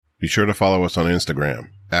Be sure to follow us on Instagram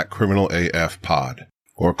 @CriminalAFPod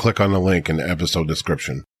or click on the link in the episode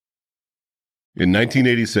description. In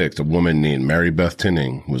 1986, a woman named Mary Beth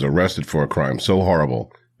Tinning was arrested for a crime so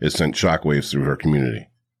horrible it sent shockwaves through her community.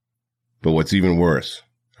 But what's even worse,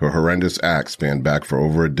 her horrendous acts span back for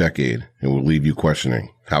over a decade and will leave you questioning,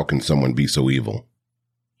 how can someone be so evil?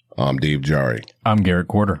 I'm Dave Jari. I'm Garrett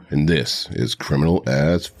Quarter. And this is Criminal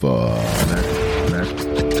as Fuck.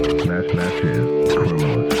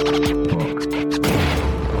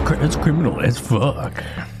 That's criminal as fuck.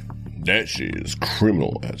 That shit is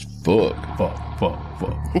criminal as fuck. Fuck.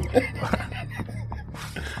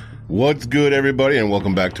 What's good, everybody, and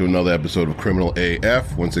welcome back to another episode of Criminal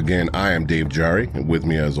AF. Once again, I am Dave Jari, and with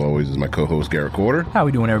me, as always, is my co-host, Garrett Quarter. How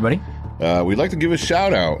we doing, everybody? We'd like to give a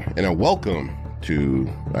shout-out and a welcome to,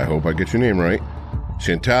 I hope I get your name right,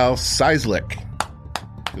 Chantal Seislick,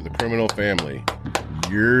 to the Criminal family.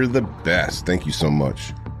 You're the best. Thank you so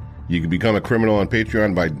much. You can become a criminal on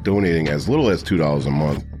Patreon by donating as little as $2 a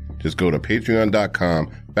month. Just go to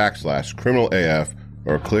patreon.com/criminalaf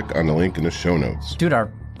or click on the link in the show notes. Dude, our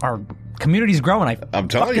community's growing. I'm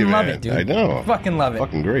telling you, man. Love it, dude. I know. Fucking love it.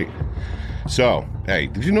 Fucking great. So, hey,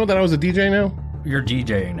 did you know that I was a DJ now? You're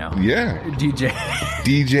DJing now. Yeah.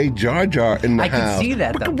 DJ Jar Jar in the house. I can see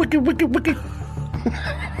that, though. Wicked.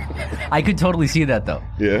 I could totally see that, though.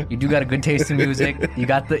 Yeah. You do got a good taste in music. You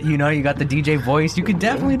got the DJ voice. You could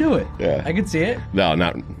definitely do it. Yeah. I could see it. No,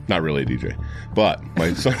 not really a DJ. But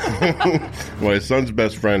my son, my son's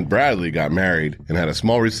best friend Bradley got married and had a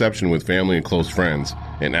small reception with family and close friends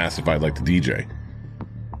and asked if I'd like to DJ.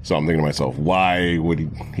 So I'm thinking to myself, why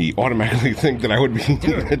would he automatically think that I would be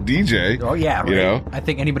a DJ? Oh, yeah, right. You know? I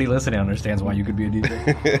think anybody listening understands why you could be a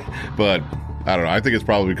DJ. But I don't know. I think it's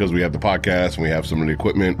probably because we have the podcast and we have some of the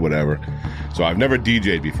equipment, whatever. So I've never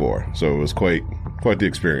DJ'd before, so it was quite the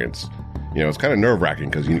experience. You know, it's kind of nerve-wracking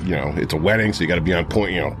because, you know, it's a wedding, so you got to be on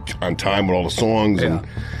point, you know, on time with all the songs and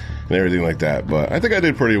everything like that. But I think I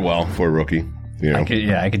did pretty well for a rookie. You know?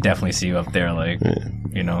 I could definitely see you up there, like,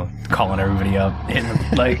 you know, calling everybody up. And,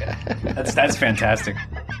 like, that's fantastic.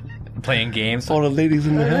 Playing games. All the ladies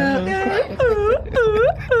in the house.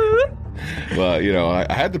 But, you know, I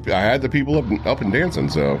had the people up and dancing,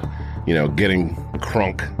 so, you know, getting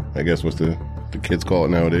crunk, I guess was the kids call it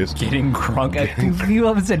nowadays. Getting crunk? You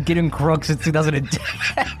haven't said getting crunk since 2010.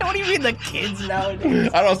 What do you mean the kids nowadays?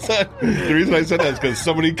 I don't know. The reason I said that is because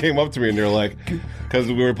somebody came up to me and they're like, because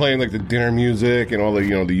we were playing like the dinner music and all the,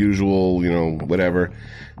 you know, the usual, you know, whatever.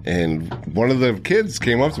 And one of the kids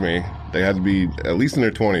came up to me. They had to be at least in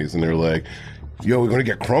their 20s, and they were like, "Yo, we're gonna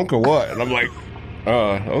get crunk or what?" And I'm like,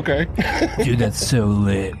 okay. Dude, that's so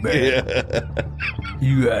lit, bro. Yeah.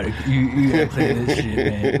 You gotta play this shit,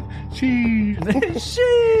 man. Cheese.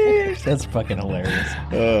 That's fucking hilarious.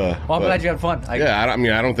 Well, I'm glad you had fun. I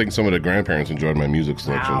don't think some of the grandparents enjoyed my music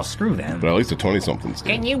selection. Oh, screw them. But at least the 20-somethings.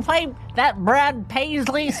 Can you play that Brad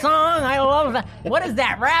Paisley song? I love that. What is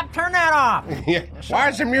that, rap? Turn that off. Yeah. Why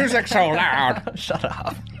is the music so loud? Shut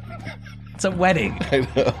up. It's a wedding. I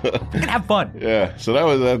know. You can have fun. Yeah, so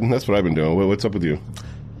that's what I've been doing. What's up with you?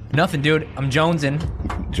 Nothing, dude. I'm jonesing.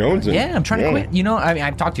 Jonesing? Yeah, I'm trying to quit. You know, I mean,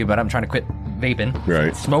 I've talked to you about it. I'm trying to quit vaping.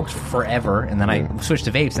 Right. Smoked forever, and then I switched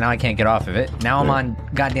to vapes, and now I can't get off of it. Now I'm on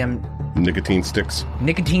goddamn nicotine sticks.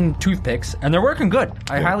 Nicotine toothpicks, and they're working good.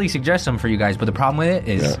 I highly suggest them for you guys, but the problem with it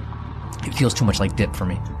is it feels too much like dip for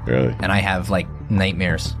me. Really? And I have, like,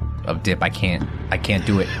 nightmares of dip. I can't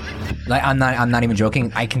do it. Like, I'm not even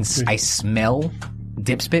joking. I smell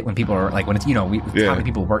dip spit when people are like, when it's, you know, common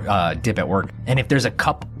people work dip at work, and if there's a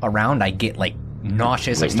cup around, I get like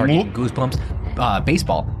nauseous. I start getting goosebumps.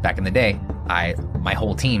 Baseball back in the day, my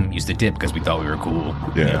whole team used to dip because we thought we were cool.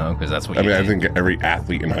 Yeah, you know, because that's what. I think every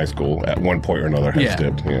athlete in high school at one point or another has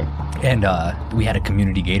dipped. Yeah. And we had a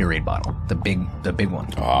community Gatorade bottle, the big one.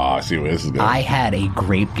 Oh, I see where this is going. I had a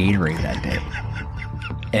grape Gatorade that day.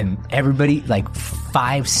 And everybody, like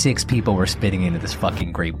 5-6 people were spitting into this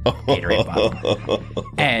fucking grape Gatorade bottle.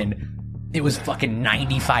 And it was fucking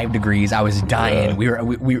 95 degrees. I was dying. We I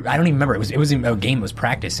don't even remember. It was a game, it was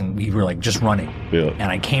practice, and we were like just running. Yeah. And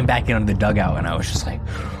I came back into the dugout, and I was just like,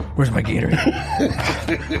 "Where's my Gatorade?"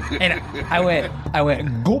 And I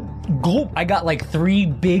went gulp, gulp. I got like 3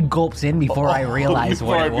 big gulps in before I realized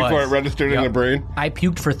what it was. Before it registered in the brain? I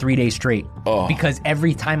puked for 3 days straight because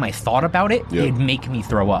every time I thought about it, it'd make me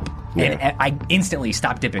throw up. Yeah. And I instantly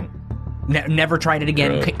stopped dipping. Never tried it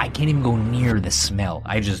again. Really? I can't even go near the smell.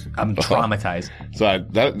 I'm traumatized. So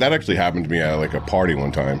that actually happened to me at like a party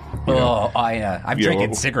one time. I've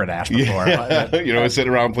drinking cigarette ash before. Yeah. You know, I sit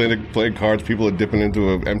around playing cards. People are dipping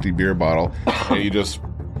into an empty beer bottle, and you just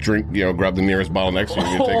drink, grab the nearest bottle next to you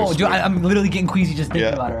and take a Oh, swig. dude, I'm literally getting queasy just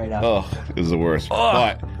thinking about it right now. Oh, it was the worst.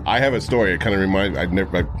 But I have a story. It kind of reminds. I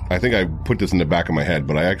think I put this in the back of my head,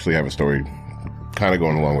 but I actually have a story, kind of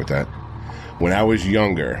going along with that. When I was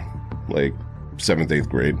younger, like 7th, 8th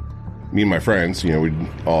grade, me and my friends, we'd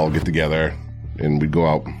all get together and we'd go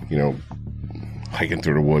out, hiking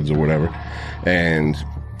through the woods or whatever. And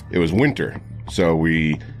it was winter, so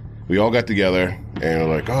we all got together and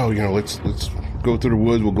we're like, oh, let's go through the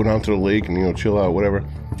woods. We'll go down to the lake and chill out, whatever.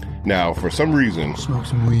 Now, for some reason, Smoke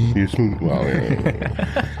some weed. in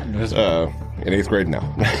 8th grade, no.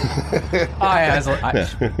 Oh, yeah.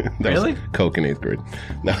 That Really? was Coke in 8th grade.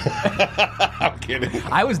 No. I'm kidding.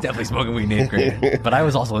 I was definitely smoking weed in 8th grade, but I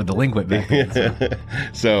was also a delinquent back then.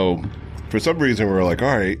 So, for some reason, we were like,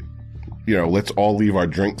 all right, let's all leave our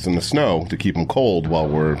drinks in the snow to keep them cold while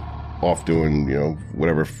we're off doing,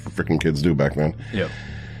 whatever freaking kids do back then. Yep.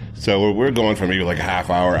 So we're going for maybe like a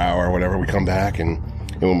half hour, whatever. We come back, and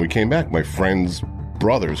when we came back, my friends'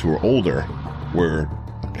 brothers who were older were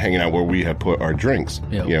hanging out where we had put our drinks,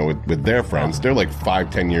 with their friends. They're like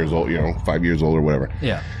 5-10 years old, 5 years old or whatever.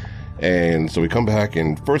 Yeah. And so we come back,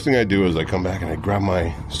 and first thing I do is I come back and I grab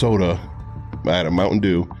my soda. I had a Mountain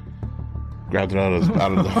Dew. Grabbed it out of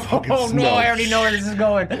the fucking Oh, snow. no, I already know where this is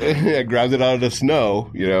going. I grabbed it out of the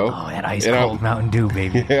snow, Oh, that ice cold Mountain Dew,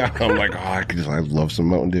 baby. Yeah, I'm like, I love some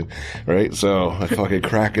Mountain Dew, right? So I fucking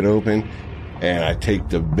crack it open, and I take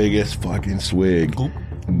the biggest fucking swig,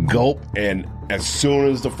 gulp, and as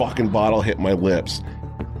soon as the fucking bottle hit my lips,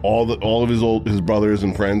 all of his brothers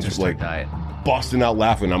and friends just like busting out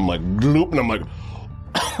laughing. I'm like, gloop, and I'm like,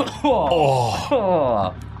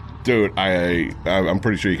 oh. Dude, I'm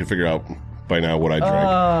pretty sure you can figure out by now what I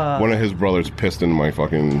drank. One of his brothers pissed in my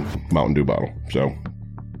fucking Mountain Dew bottle. So,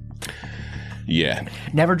 yeah.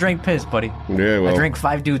 Never drank piss, buddy. Yeah, well. I drank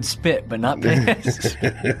 5 dudes spit, but not piss.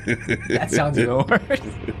 That sounds even worse.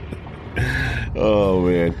 Oh,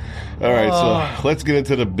 man. All right, so let's get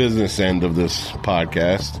into the business end of this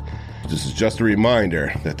podcast. This is just a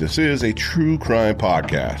reminder that this is a true crime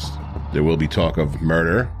podcast. There will be talk of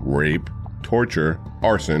murder, rape, torture,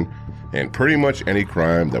 arson, and pretty much any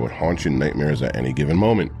crime that would haunt you in nightmares at any given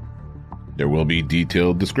moment. There will be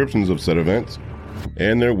detailed descriptions of said events,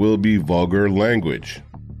 and there will be vulgar language.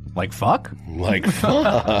 Like fuck? Like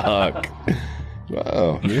fuck.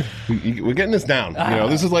 Wow. We're getting this down.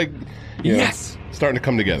 This is like, yes, starting to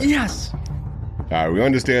come together. Yes. All right, we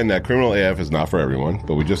understand that Criminal AF is not for everyone,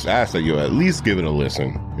 but we just ask that you at least give it a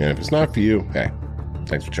listen. And if it's not for you, hey,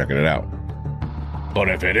 thanks for checking it out. But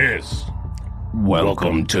if it is,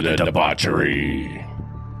 welcome to the debauchery.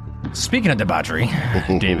 Speaking of debauchery,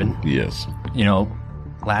 David. Yes.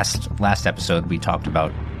 Last episode we talked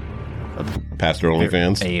about Pastor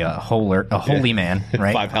OnlyFans. a holy man,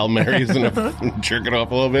 right? 5 Hail Marys and jerk it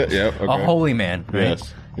off a little bit. Yeah. Okay. A holy man, right?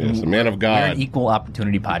 Yes, a man of We're God. an equal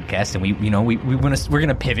opportunity podcast, and we're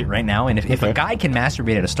gonna pivot right now. And if a guy can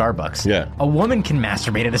masturbate at a Starbucks, a woman can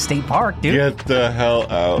masturbate at a state park, dude. Get the hell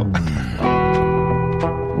out.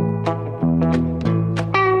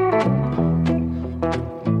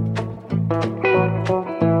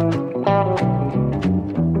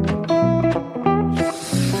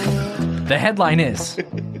 The headline is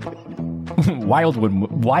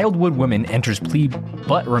Wildwood woman enters plea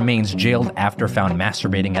but remains jailed after found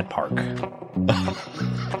masturbating at park.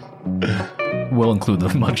 We'll include the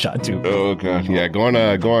mugshot too. Oh god, yeah. Go on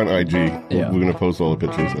IG. Yeah. We're gonna post all the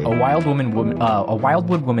pictures. A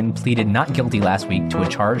Wildwood woman pleaded not guilty last week to a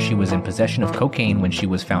charge she was in possession of cocaine when she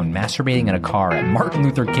was found masturbating in a car at Martin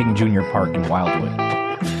Luther King Jr. Park in Wildwood.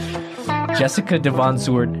 Jessica Devon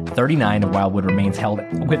Seward, 39, of Wildwood, remains held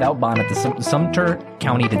without bond at the Sumter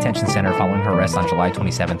County Detention Center following her arrest on July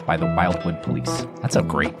 27th by the Wildwood Police. That's a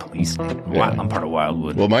great police name. Yeah. I'm part of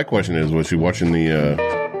Wildwood. Well, my question is, was she watching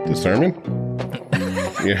the sermon?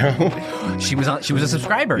 She was a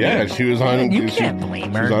subscriber. Yeah, dude. she was on. You can't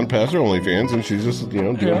blame her. She's on Pastor OnlyFans, and she's just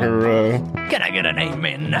doing her. Can I get an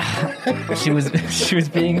amen? She was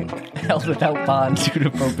being held without bond due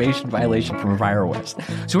to probation violation from a prior arrest.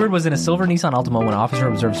 Seward was in a silver Nissan Altima when an officer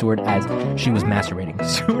observed Seward as she was masturbating.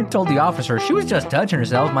 Seward told the officer she was just touching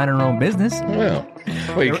herself, minding her own business. Well,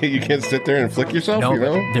 wait, you can't sit there and flick yourself. No,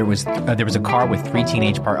 there was a car with 3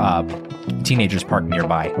 teenagers parked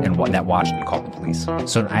nearby, and that watched and called the police.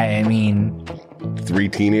 So I mean, 3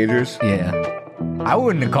 teenagers. Yeah. I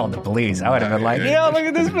wouldn't have called the police. I would have been like, yo, look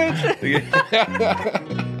at this bitch.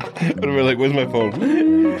 I would have been like, where's my phone?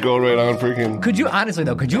 Going right on freaking. Could you, honestly,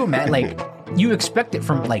 though, could you imagine, like, you expect it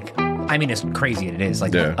from, like, I mean, it's crazy. It is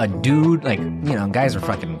like Yeah. a dude. Like, you know, guys are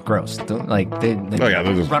fucking gross. Like they they're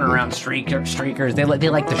just run around streakers. They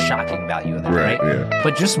like the shocking value of that, right? Yeah.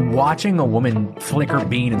 But just watching a woman flicker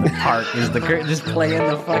bean in the park just playing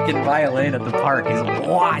the fucking violin at the park is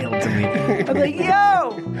wild to me. I'm like,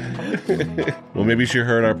 yo. Well, maybe she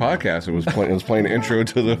heard our podcast. It was playing the intro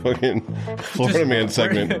to the fucking Florida Man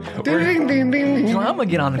segment. Ding, ding, ding, ding. I'm gonna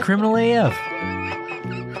get on the Criminal AF.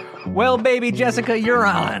 Well, baby Jessica, you're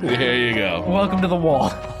on. There you go. Welcome to the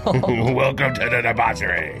wall. Welcome to the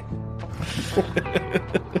debauchery.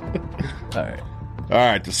 All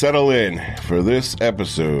right, to settle in for this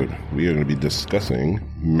episode, we are going to be discussing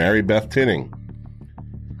Mary Beth Tinning.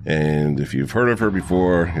 And if you've heard of her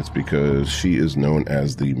before, it's because she is known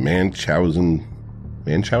As the Munchausen.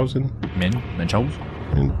 Munchausen?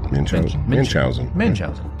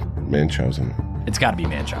 It's got to be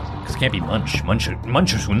Munchausen, because it can't be Munchausen.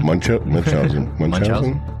 Munchausen.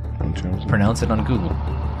 Pronounce it on Google.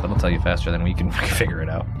 That'll tell you faster than we can figure it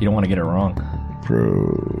out. You don't want to get it wrong. Pronounce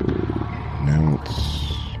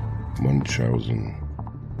Munchausen.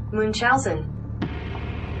 Munchausen.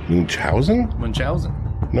 Munchausen? Munchausen.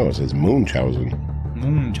 No, it says Munchausen.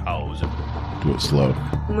 Munchausen. Do it slow.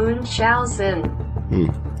 Munchausen.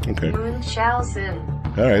 Okay. Munchausen.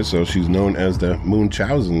 All right, so she's known as the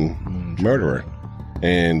Munchausen Murderer.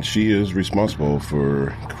 And she is responsible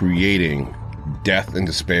for creating death and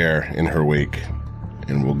despair in her wake.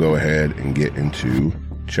 And we'll go ahead and get into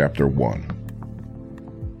chapter 1.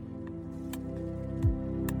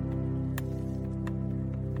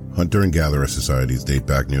 Hunter and gatherer societies date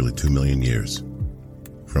back nearly 2 million years.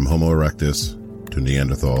 From Homo erectus to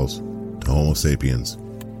Neanderthals to Homo sapiens,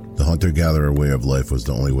 the hunter-gatherer way of life was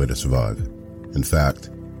the only way to survive. In fact,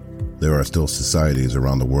 there are still societies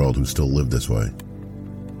around the world who still live this way.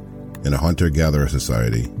 In a hunter-gatherer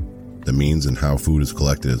society, the means and how food is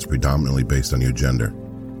collected is predominantly based on your gender.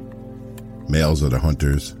 Males are the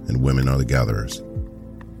hunters and women are the gatherers.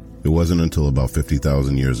 It wasn't until about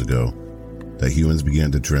 50,000 years ago that humans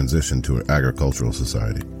began to transition to an agricultural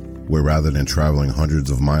society, where rather than traveling hundreds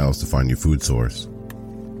of miles to find your food source,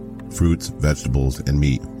 fruits, vegetables, and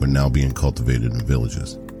meat were now being cultivated in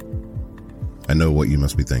villages. I know what you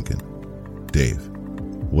must be thinking. Dave,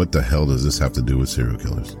 what the hell does this have to do with serial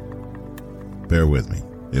killers? Bear with me,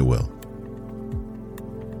 it will.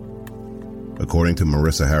 According to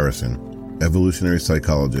Marissa Harrison, evolutionary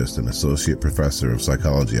psychologist and associate professor of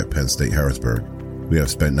psychology at Penn State Harrisburg, we have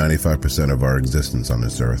spent 95% of our existence on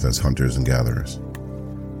this earth as hunters and gatherers.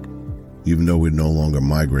 Even though we no longer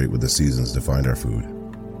migrate with the seasons to find our food.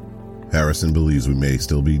 Harrison believes we may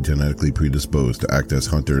still be genetically predisposed to act as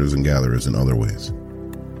hunters and gatherers in other ways.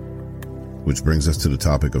 Which brings us to the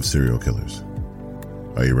topic of serial killers.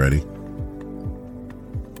 Are you ready?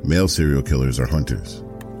 Male serial killers are hunters,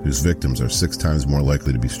 whose victims are 6 times more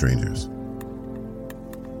likely to be strangers.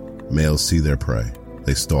 Males see their prey.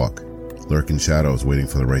 They stalk, lurk in shadows waiting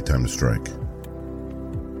for the right time to strike.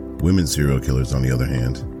 Women serial killers, on the other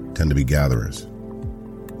hand, tend to be gatherers.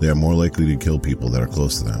 They are more likely to kill people that are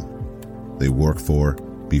close to them. They work for,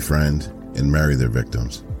 befriend, and marry their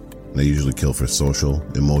victims. They usually kill for social,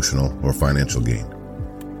 emotional, or financial gain.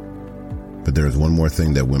 But there is one more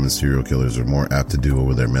thing that women serial killers are more apt to do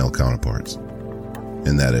over their male counterparts.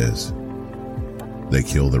 And that is, they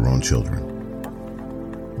kill their own children.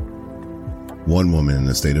 One woman in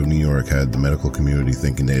the state of New York had the medical community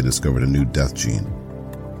thinking they had discovered a new death gene.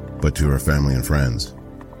 But to her family and friends,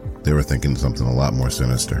 they were thinking something a lot more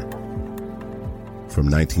sinister. From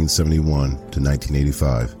 1971 to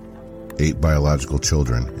 1985, 8 biological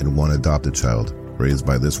children and 1 adopted child raised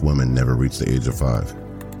by this woman never reached the age of 5.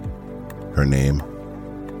 Her name,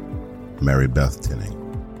 Mary Beth Tinning.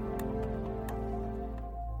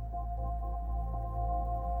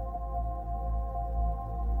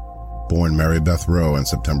 Born Mary Beth Rowe on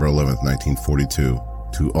September 11, 1942,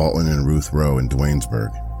 to Alton and Ruth Rowe in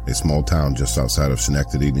Duanesburg, a small town just outside of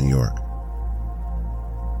Schenectady, New York.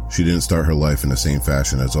 She didn't start her life in the same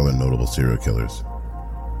fashion as other notable serial killers.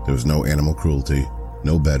 There was no animal cruelty,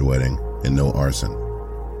 no bedwetting, and no arson.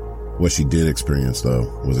 What she did experience, though,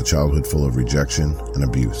 was a childhood full of rejection and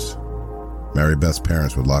abuse. Mary Beth's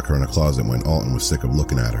parents would lock her in a closet when Alton was sick of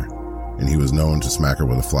looking at her, and he was known to smack her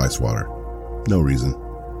with a fly swatter. No reason,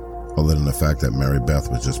 other than the fact that Mary Beth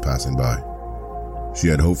was just passing by. She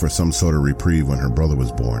had hoped for some sort of reprieve when her brother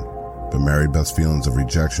was born, but Mary Beth's feelings of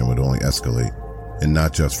rejection would only escalate, and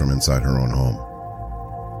not just from inside her own home.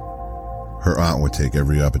 Her aunt would take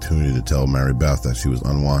every opportunity to tell Mary Beth that she was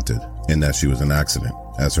unwanted and that she was an accident,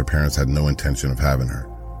 as her parents had no intention of having her.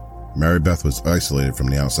 Mary Beth was isolated from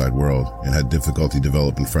the outside world and had difficulty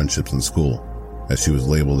developing friendships in school, as she was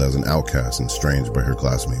labeled as an outcast and estranged by her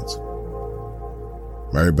classmates.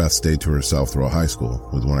 Mary Beth stayed to herself throughout high school,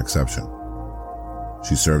 with one exception.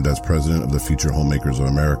 She served as president of the Future Homemakers of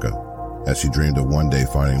America, as she dreamed of one day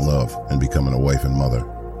finding love and becoming a wife and mother.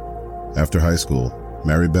 After high school,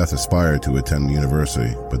 Mary Beth aspired to attend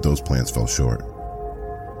university, but those plans fell short.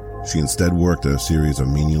 She instead worked at a series of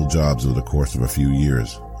menial jobs over the course of a few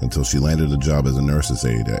years, until she landed a job as a nurse's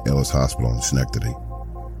aide at Ellis Hospital in Schenectady.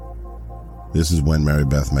 This is when Mary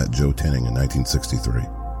Beth met Joe Tinning in 1963.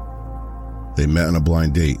 They met on a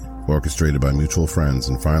blind date, orchestrated by mutual friends,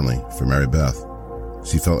 and finally, for Mary Beth,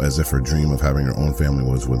 she felt as if her dream of having her own family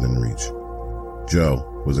was within reach.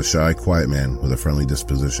 Joe was a shy, quiet man with a friendly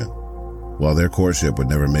disposition. While their courtship would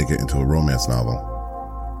never make it into a romance novel,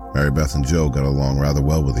 Mary Beth and Joe got along rather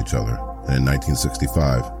well with each other, and in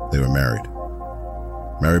 1965, they were married.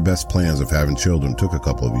 Mary Beth's plans of having children took a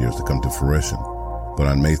couple of years to come to fruition, but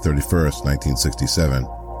on May 31st, 1967,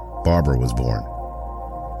 Barbara was born,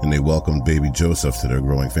 and they welcomed baby Joseph to their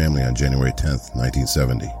growing family on January 10th,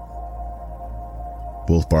 1970.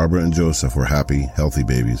 Both Barbara and Joseph were happy, healthy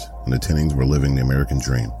babies, and the Tinnings were living the American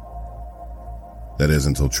dream. That is,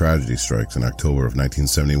 until tragedy strikes in October of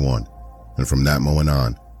 1971, and from that moment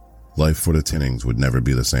on, life for the Tinnings would never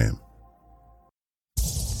be the same.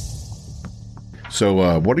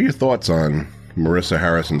 So, what are your thoughts on Marissa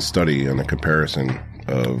Harrison's study on the comparison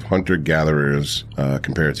of hunter-gatherers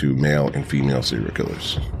compared to male and female serial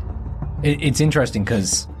killers? It's interesting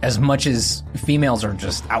because as much as females are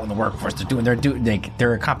just out in the workforce,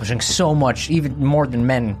 they're accomplishing so much, even more than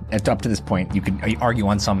men up to this point. You could argue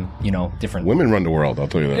on some, different. Women run the world, I'll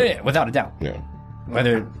tell you that. Yeah, without a doubt. Yeah.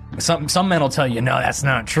 Whether some men will tell you no, that's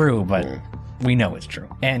not true, but we know it's true.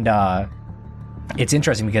 And it's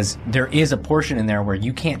interesting because there is a portion in there where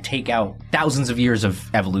you can't take out thousands of years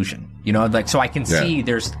of evolution. So I can see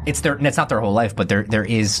it's not their whole life, but there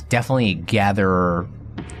is definitely gatherer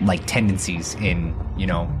tendencies in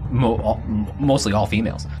mostly all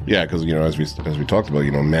females. Yeah, because as we talked about,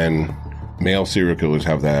 male serial killers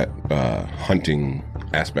have that hunting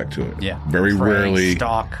aspect to it. Yeah, very rarely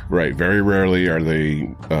stalk. Right, very rarely are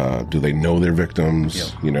they. Do they know their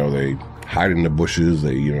victims? Yep. They hide in the bushes.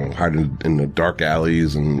 They hide in the dark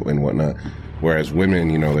alleys and whatnot. Whereas women,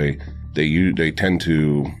 they tend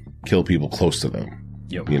to kill people close to them.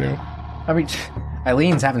 Yep. I mean,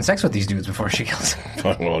 Eileen's having sex with these dudes before she kills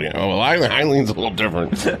them. Eileen's a little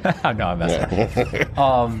different. No, I'm messing.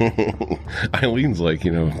 Eileen's like,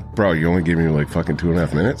 bro, you only gave me fucking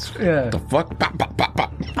 2.5 minutes? Yeah. The fuck? Pop, pop, pop,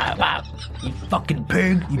 pop. You fucking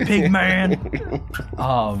pig. You pig man.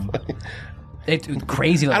 It's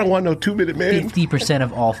crazy. I don't want no 2-minute man. 50%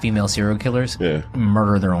 of all female serial killers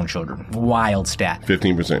murder their own children. Wild stat.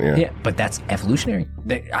 15%, yeah. Yeah, but that's evolutionary.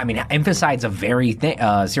 Emphasize a very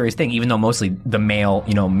serious thing, even though mostly the male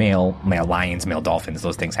lions, male dolphins,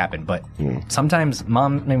 those things happen. But sometimes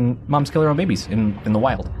moms kill their own babies in the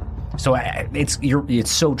wild. So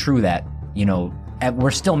it's so true that,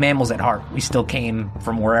 we're still mammals at heart. We still came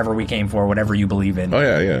from wherever we came for, whatever you believe in. Oh,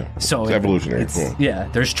 yeah. So it's evolutionary.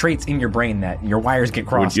 There's traits in your brain that your wires get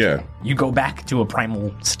crossed. You go back to a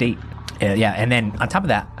primal state. And then on top of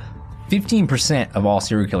that, 15% of all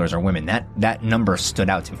serial killers are women. That number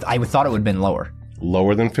stood out to me. I thought it would have been lower.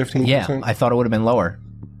 Lower than 15%? Yeah, I thought it would have been lower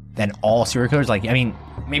than all serial killers.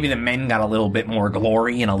 Maybe the men got a little bit more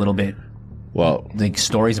glory and a little bit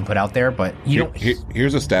stories and put out there, but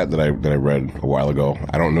here's a stat that I read a while ago.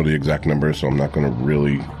 I don't know the exact number, so I'm not going to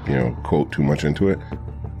really quote too much into it.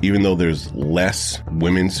 Even though there's less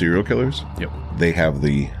women serial killers, they have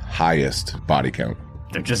the highest body count.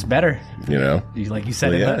 They're just better. Like you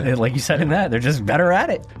said in that, they're just better at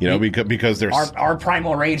it. Because there's our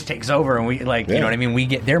primal rage takes over, and we you know what I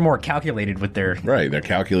mean. They're more calculated with their They're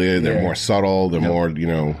calculated. They're more subtle. They're more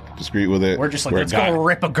discreet with it. We're just like, let's go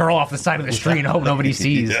rip a girl off the side of the street and hope nobody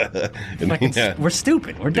sees. We're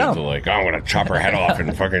stupid. We're dumb. They're like, I'm gonna chop her head off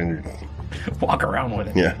and fucking walk around with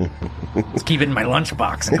it. Yeah. Let's keep it in my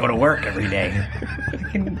lunchbox and go to work every day.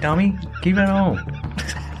 Fucking dummy, keep it at home.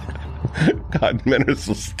 God, men are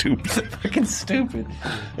so stupid. Fucking stupid.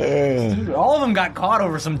 All of them got caught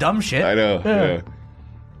over some dumb shit. I know. Yeah.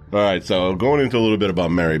 All right, so going into a little bit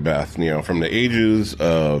about Mary Beth, from the ages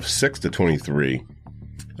of 6 to 23,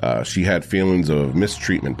 she had feelings of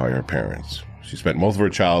mistreatment by her parents. She spent most of her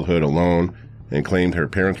childhood alone and claimed her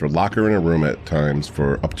parents would lock her in a room at times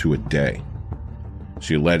for up to a day.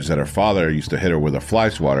 She alleged that her father used to hit her with a fly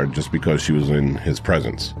swatter just because she was in his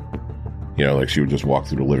presence. She would just walk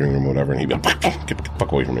through the living room or whatever, and he'd be like, get the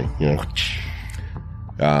fuck away from me,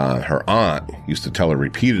 Her aunt used to tell her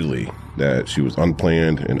repeatedly that she was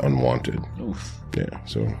unplanned and unwanted. Oof. Yeah,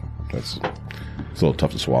 so It's a little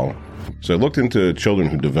tough to swallow. So I looked into children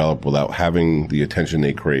who develop without having the attention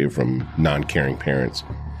they crave from non-caring parents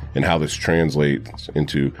and how this translates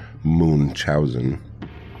into Munchausen.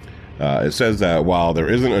 It says that while there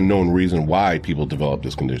isn't a known reason why people develop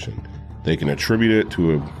this condition, they can attribute it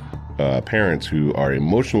to parents who are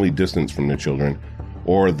emotionally distanced from their children,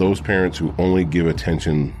 or those parents who only give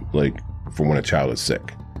attention like for when a child is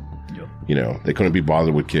sick. You know, they couldn't be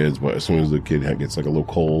bothered with kids, but as soon as the kid gets like a little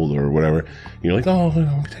cold or whatever, you're like, oh, let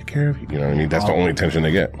me take care of you. You know what I mean? That's the only attention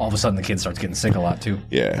they get. All of a sudden, the kid starts getting sick a lot too.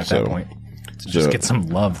 Yeah, at that point, to just get some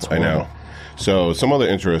love. I know. So some other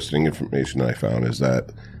interesting information that I found is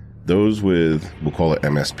that those with, we'll call it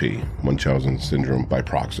MSP, Munchausen syndrome by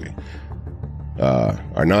proxy,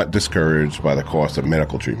 are not discouraged by the cost of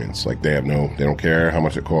medical treatments. Like they don't care how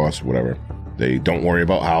much it costs, whatever. They don't worry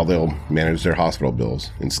about how they'll manage their hospital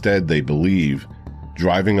bills. Instead, they believe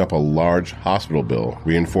driving up a large hospital bill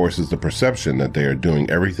reinforces the perception that they are doing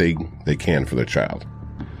everything they can for their child.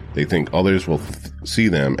 They think others will see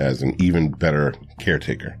them as an even better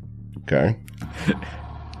caretaker. Okay?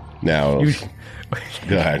 Now,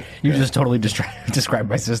 go ahead. You just totally described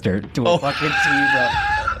my sister to a fucking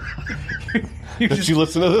T, bro. Does she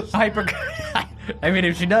listen to this? I mean,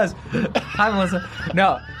 if she does, I'm listening.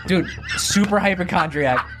 No, dude, super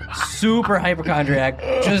hypochondriac.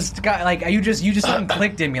 Just got like you just something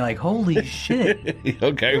clicked in me like, holy shit.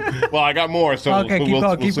 Okay, well, I got more. So okay,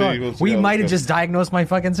 keep going. We might have just diagnosed my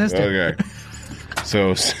fucking sister. Okay.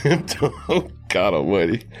 So, God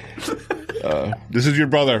almighty. This is your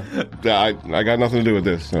brother. I got nothing to do with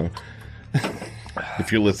this. So,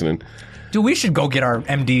 if you're listening, dude, we should go get our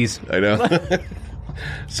MDs. I know.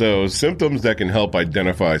 So, symptoms that can help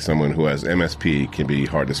identify someone who has MSP can be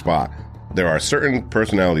hard to spot. There are certain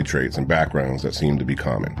personality traits and backgrounds that seem to be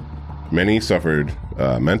common. Many suffered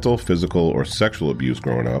mental, physical, or sexual abuse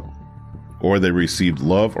growing up, or they received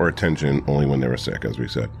love or attention only when they were sick, as we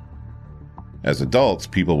said. As adults,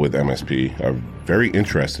 people with MSP are very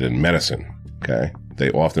interested in medicine, okay? They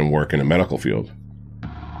often work in the medical field.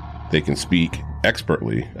 They can speak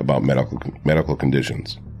expertly about medical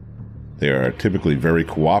conditions. They are typically very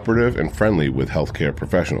cooperative and friendly with healthcare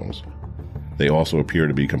professionals. They also appear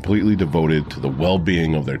to be completely devoted to the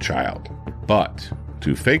well-being of their child. But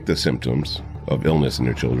to fake the symptoms of illness in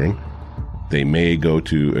their children, they may go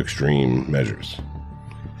to extreme measures.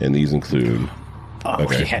 And these include... Oh,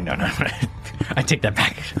 okay. Yeah, no. I take that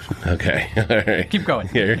back. Okay. All right. Keep going.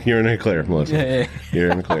 Yeah, you're in the clear, Melissa. Yeah.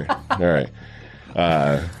 You're in the clear. All right.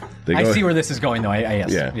 I see where this is going, though.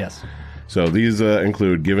 Yes. So these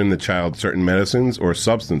include giving the child certain medicines or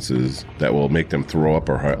substances that will make them throw up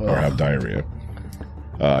or have diarrhea.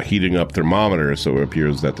 Heating up thermometers so it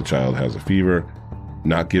appears that the child has a fever.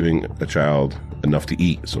 Not giving a child enough to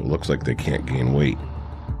eat so it looks like they can't gain weight.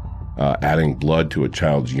 Adding blood to a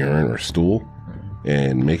child's urine or stool.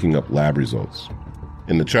 And making up lab results.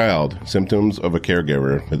 In the child, symptoms of a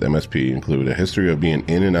caregiver with MSP include a history of being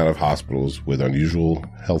in and out of hospitals with unusual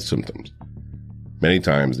health symptoms. Many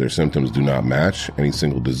times, their symptoms do not match any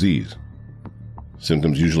single disease.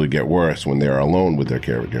 Symptoms usually get worse when they are alone with their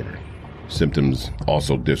caregiver. Symptoms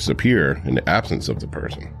also disappear in the absence of the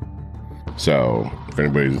person. So, if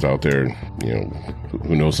anybody's out there,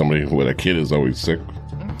 who knows somebody with a kid is always sick,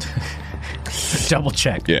 double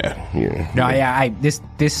check. Yeah. No, this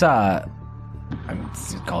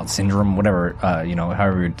call it syndrome, whatever,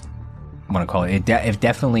 however you want to call it. It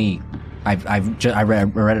definitely. I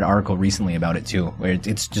read an article recently about it too, where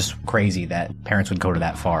it's just crazy that parents would go to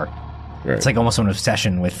that far. Right. It's like almost an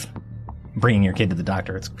obsession with bringing your kid to the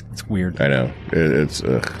doctor. It's weird. I know.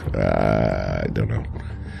 I don't know.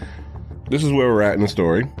 This is where we're at in the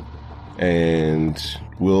story, and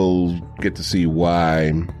we'll get to see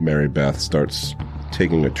why Mary Beth starts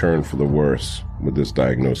taking a turn for the worse with this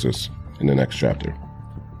diagnosis in the next chapter.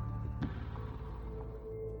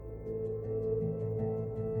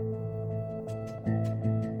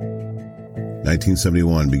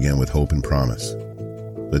 "1971 began with hope and promise.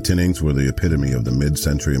 The Tinnings were the epitome of the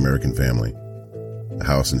mid-century American family. A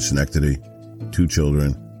house in Schenectady, 2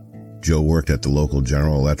 children. Joe worked at the local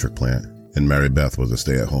General Electric plant, and Mary Beth was a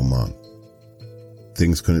stay-at-home mom.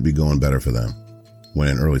 Things couldn't be going better for them, when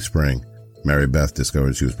in early spring, Mary Beth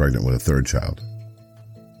discovered she was pregnant with a 3rd child.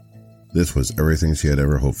 This was everything she had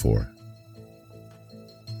ever hoped for.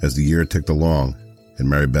 As the year ticked along, and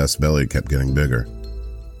Mary Beth's belly kept getting bigger,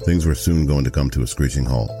 things were soon going to come to a screeching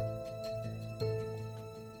halt.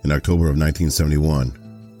 In October of 1971,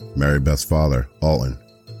 Mary Beth's father, Alton,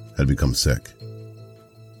 had become sick.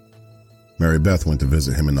 Mary Beth went to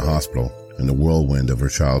visit him in the hospital, and the whirlwind of her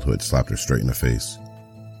childhood slapped her straight in the face.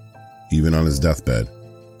 Even on his deathbed,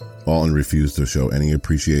 Alton refused to show any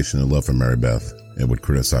appreciation or love for Mary Beth and would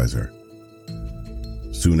criticize her.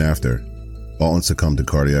 Soon after, Alton succumbed to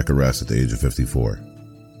cardiac arrest at the age of 54.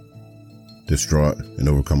 Distraught and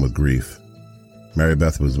overcome with grief, Mary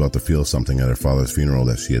Beth was about to feel something at her father's funeral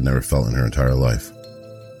that she had never felt in her entire life.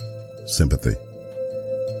 Sympathy.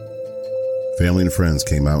 Family and friends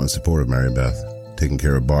came out in support of Mary Beth, taking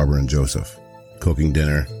care of Barbara and Joseph, cooking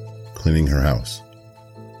dinner, cleaning her house.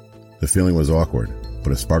 The feeling was awkward,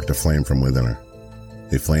 but it sparked a flame from within her,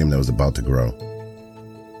 a flame that was about to grow.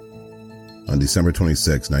 On December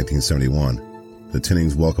 26, 1971, the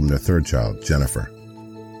Tinnings welcomed their third child, Jennifer.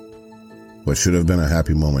 What should have been a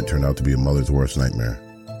happy moment turned out to be a mother's worst nightmare.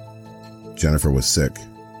 Jennifer was sick.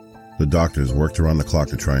 The doctors worked around the clock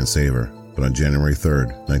to try and save her, but on January 3,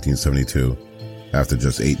 1972, after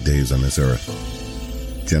just 8 days on this earth,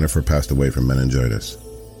 Jennifer passed away from meningitis.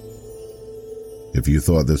 If you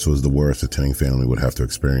thought this was the worst a Tinning family would have to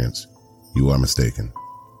experience, you are mistaken.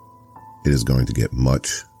 It is going to get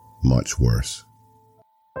much, much worse.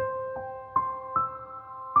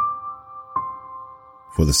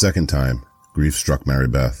 For the second time, grief struck Mary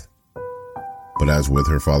Beth. But as with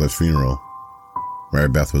her father's funeral, Mary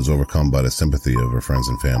Beth was overcome by the sympathy of her friends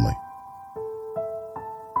and family.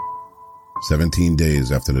 17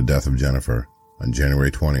 days after the death of Jennifer, on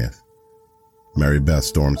January 20th, Mary Beth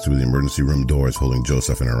stormed through the emergency room doors holding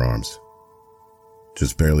Joseph in her arms.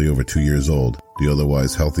 Just barely over 2 years old, the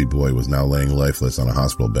otherwise healthy boy was now laying lifeless on a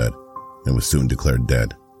hospital bed and was soon declared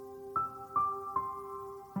dead.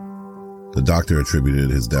 The doctor attributed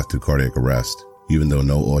his death to cardiac arrest, even though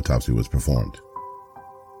no autopsy was performed.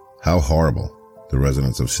 How horrible, the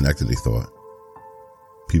residents of Schenectady thought.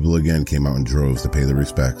 People again came out in droves to pay their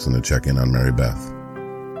respects and to check in on Mary Beth.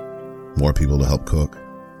 More people to help cook,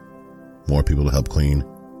 more people to help clean,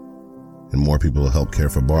 and more people to help care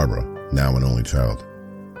for Barbara, now an only child.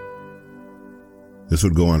 This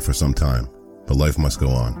would go on for some time, but life must go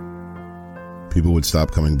on. People would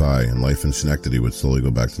stop coming by and life in Schenectady would slowly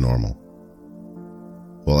go back to normal.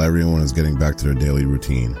 While everyone was getting back to their daily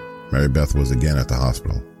routine, Mary Beth was again at the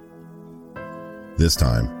hospital. This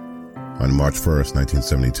time, on March 1st,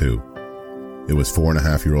 1972, it was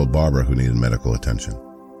 4.5-year-old Barbara who needed medical attention.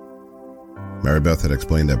 Mary Beth had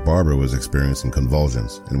explained that Barbara was experiencing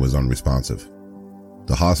convulsions and was unresponsive.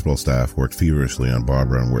 The hospital staff worked feverishly on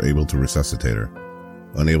Barbara and were able to resuscitate her.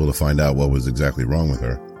 Unable to find out what was exactly wrong with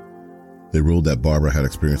her, they ruled that Barbara had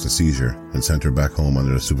experienced a seizure and sent her back home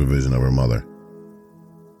under the supervision of her mother.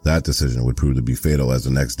 That decision would prove to be fatal as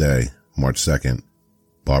the next day, March 2nd,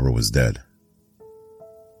 Barbara was dead.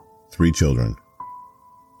 3 children,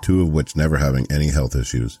 2 of which never having any health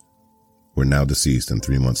issues, were now deceased in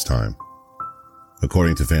 3 months' time.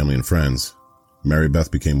 According to family and friends, Mary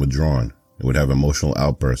Beth became withdrawn and would have emotional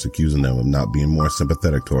outbursts accusing them of not being more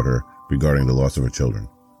sympathetic toward her regarding the loss of her children.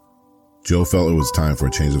 Joe felt it was time for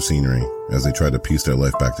a change of scenery as they tried to piece their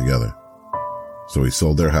life back together. So he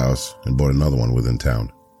sold their house and bought another one within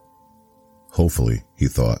town. Hopefully, he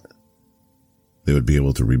thought, they would be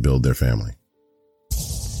able to rebuild their family.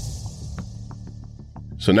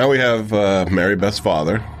 So now we have Mary Beth's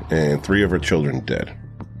father and 3 of her children dead.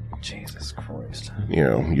 Jesus Christ. You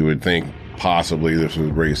know, you would think possibly this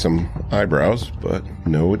would raise some eyebrows, but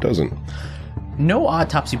no, it doesn't. No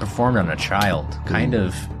autopsy performed on a child. Kind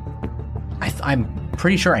of. I'm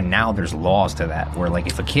pretty sure now there's laws to that, where like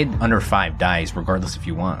if a kid under 5 dies, regardless if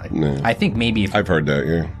you want. I think maybe if I've heard that,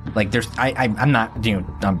 yeah. like there's I'm not, you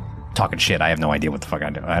know, I'm talking shit. I have no idea what the fuck I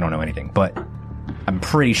do. I don't know anything, but I'm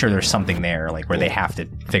pretty sure there's something there, like where they have to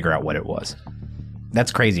figure out what it was.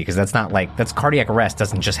 That's crazy because that's not like that's cardiac arrest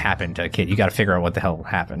doesn't just happen to a kid. You got to figure out what the hell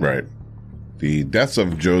happened. Right. The deaths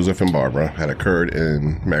of Joseph and Barbara had occurred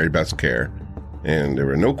in Mary Beth's care, and there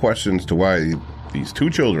were no questions to why these 2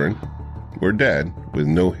 children were dead with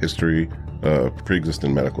no history of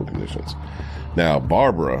pre-existing medical conditions. Now,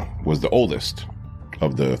 Barbara was the oldest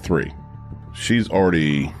of the 3. She's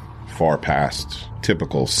already far past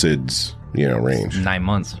typical SIDS, range. 9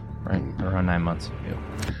 months, right? Around 9 months. Yeah.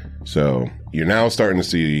 So you're now starting to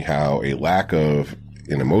see how a lack of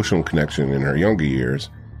an emotional connection in her younger years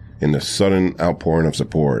and the sudden outpouring of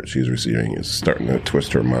support she's receiving is starting to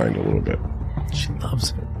twist her mind a little bit. She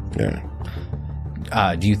loves it.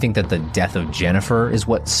 Yeah. Do you think that the death of Jennifer is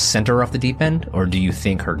what sent her off the deep end, or do you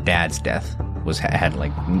think her dad's death had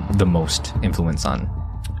like the most influence on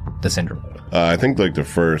the syndrome? I think like the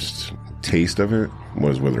first taste of it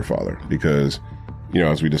was with her father because,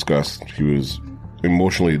 as we discussed, he was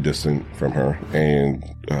emotionally distant from her, and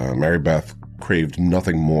Mary Beth craved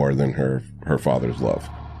nothing more than her father's love.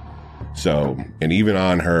 So, and even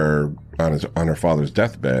on her father's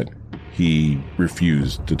deathbed, he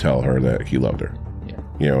refused to tell her that he loved her. Yeah.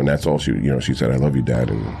 You know, and that's all she said, "I love you, Dad,"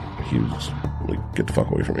 and he was like, "Get the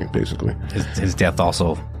fuck away from me," basically. His death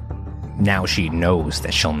also, now she knows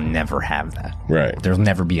that she'll never have that. Right. There'll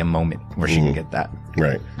never be a moment where she can get that.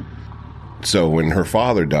 Right. So when her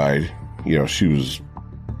father died, you know, she was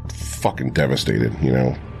fucking devastated, you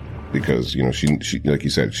know, because, you know, she like you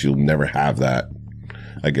said, she'll never have that,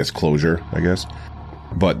 I guess, closure, I guess.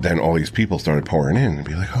 But then all these people started pouring in and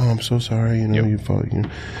be like, "Oh, I'm so sorry, you know, you fought, you know."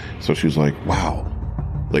 So she was like, wow,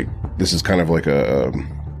 like, this is kind of like a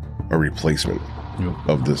replacement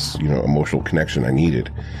of this, you know, emotional connection I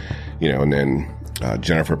needed, you know. And then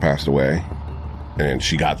Jennifer passed away, and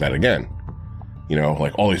she got that again. You know,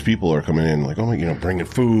 like, all these people are coming in, like, oh my, you know, bringing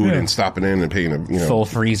food and stopping in and paying, you know, full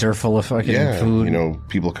freezer full of fucking food. You know,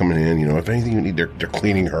 people coming in, you know, if anything you need, they're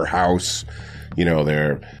cleaning her house. You know,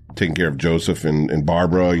 they're taking care of Joseph and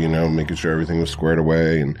Barbara, you know, making sure everything was squared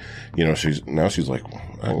away. And, you know, she's like,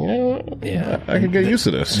 I can get used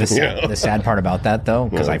to this. The sad part about that, though,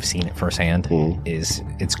 because I've seen it firsthand, is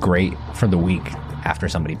it's great for the week after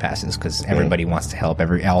somebody passes, because everybody wants to help.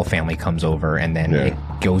 All family comes over, and then it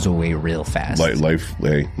goes away real fast.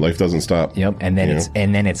 Life doesn't stop. Yep, and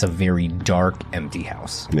then it's a very dark, empty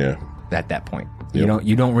house. Yeah. At that point, Yep.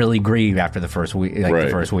 you don't really grieve after the first week, Right.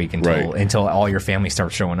 the first week until all your family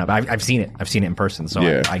starts showing up. I've seen it in person, so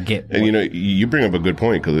I get. And you know, you bring up a good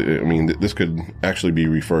point, because I mean, this could actually be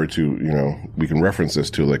referred to. You know, we can reference this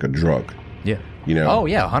to like a drug. Yeah. You know. Oh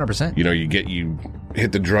yeah, 100%. You know, you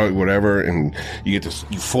hit the drug, whatever, and you get this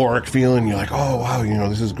euphoric feeling. You're like, oh wow, you know,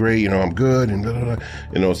 this is great. You know, I'm good, and blah, blah, blah.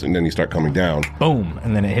 You know, and then you start coming down. Boom,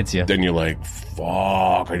 and then it hits you. Then you're like,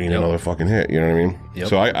 fuck, I need another fucking hit. You know what I mean? Yep.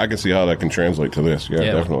 So I can see how that can translate to this. Yeah,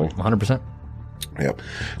 definitely. 100%. Yep.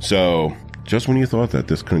 So just when you thought that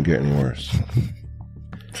this couldn't get any worse,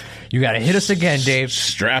 you got to hit us again, Dave.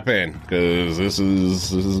 strap in, because this is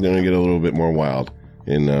going to get a little bit more wild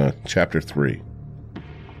in chapter 3.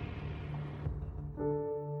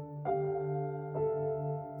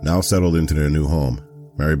 Now settled into their new home,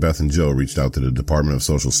 Mary Beth and Joe reached out to the Department of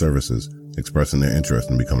Social Services, expressing their interest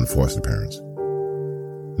in becoming foster parents.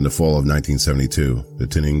 In the fall of 1972, the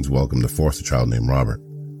Tinnings welcomed a foster child named Robert.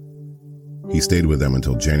 He stayed with them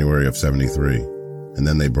until January of 73, and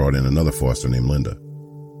then they brought in another foster named Linda.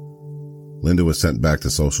 Linda was sent back to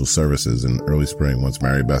social services in early spring once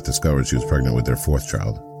Mary Beth discovered she was pregnant with their fourth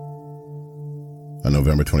child. On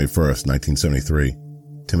November 21st, 1973,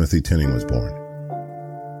 Timothy Tinning was born.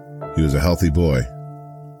 He was a healthy boy,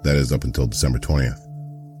 that is up until December 20th,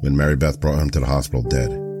 when Mary Beth brought him to the hospital dead.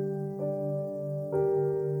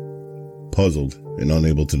 Puzzled and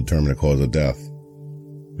unable to determine the cause of death,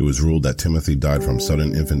 it was ruled that Timothy died from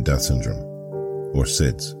sudden infant death syndrome, or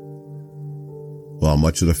SIDS. While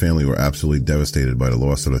much of the family were absolutely devastated by the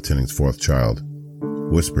loss of the Tinning's fourth child,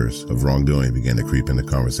 whispers of wrongdoing began to creep into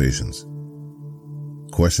conversations.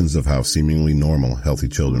 Questions of how seemingly normal, healthy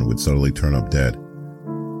children would suddenly turn up dead,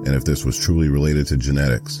 and if this was truly related to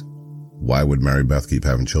genetics, why would Mary Beth keep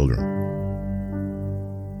having children?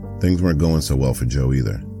 Things weren't going so well for Joe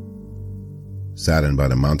either. Saddened by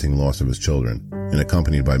the mounting loss of his children, and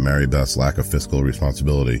accompanied by Mary Beth's lack of fiscal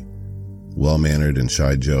responsibility, well-mannered and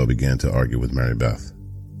shy Joe began to argue with Mary Beth.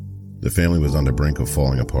 The family was on the brink of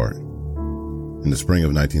falling apart. In the spring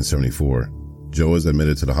of 1974, Joe was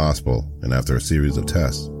admitted to the hospital, and after a series of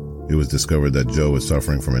tests, it was discovered that Joe was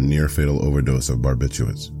suffering from a near-fatal overdose of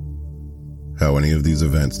barbiturates. How any of these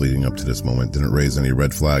events leading up to this moment didn't raise any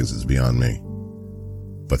red flags is beyond me.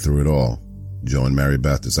 But through it all, Joe and Mary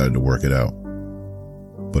Beth decided to work it out.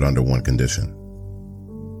 But under one condition.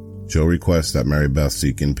 Joe requests that Mary Beth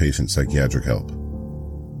seek inpatient psychiatric help.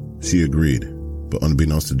 She agreed, but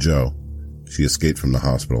unbeknownst to Joe, she escaped from the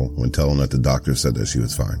hospital when telling that the doctor said that she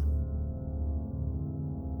was fine.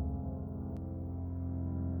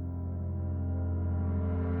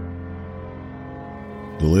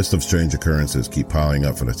 The list of strange occurrences keep piling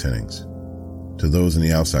up for the Tinnings. To those in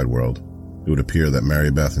the outside world, it would appear that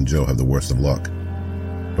Mary Beth and Joe have the worst of luck.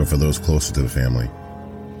 But for those closer to the family,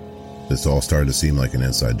 this all started to seem like an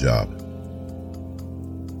inside job.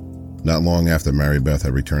 Not long after Mary Beth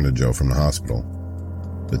had returned to Joe from the hospital,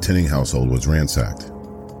 the Tinning household was ransacked,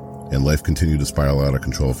 and life continued to spiral out of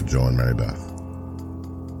control for Joe and Mary Beth.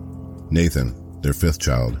 Nathan, their fifth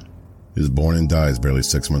child, is born and dies barely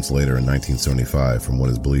 6 months later in 1975 from what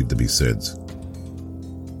is believed to be SIDS.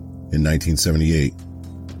 In 1978,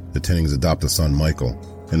 the Tinnings adopt a son, Michael,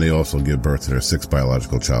 and they also give birth to their sixth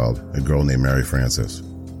biological child, a girl named Mary Frances.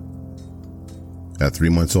 At 3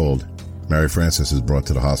 months old, Mary Frances is brought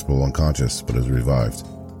to the hospital unconscious but is revived.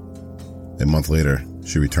 A month later,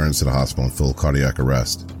 she returns to the hospital in full cardiac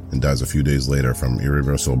arrest and dies a few days later from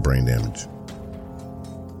irreversible brain damage.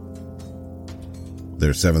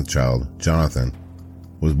 Their seventh child, Jonathan,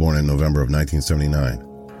 was born in November of 1979.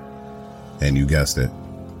 And you guessed it,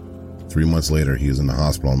 3 months later he is in the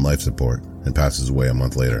hospital on life support and passes away a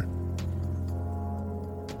month later.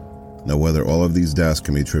 Now, whether all of these deaths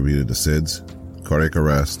can be attributed to SIDS, cardiac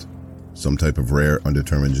arrest, some type of rare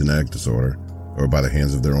undetermined genetic disorder, or by the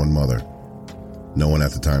hands of their own mother, no one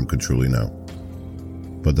at the time could truly know.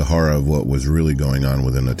 But the horror of what was really going on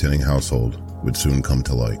within the Tinning household would soon come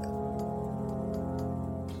to light.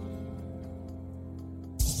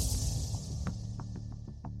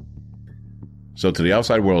 So to the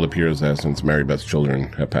outside world, it appears that since Mary Beth's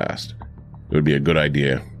children have passed, it would be a good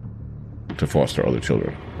idea to foster other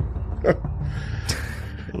children.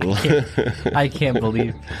 I can't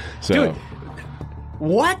believe. So, dude,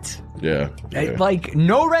 what? Yeah. Like,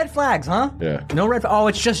 no red flags, huh? Yeah. No red. Oh,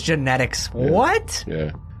 it's just genetics. Yeah. What?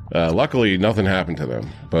 Yeah. Luckily, nothing happened to them.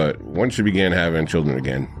 But once she began having children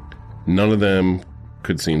again, none of them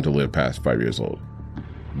could seem to live past 5 years old.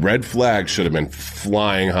 Red flags should have been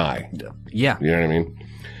flying high. Yeah. You know what I mean?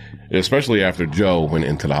 Especially after Joe went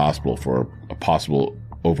into the hospital for a possible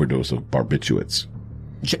overdose of barbiturates.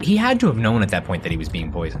 He had to have known at that point that he was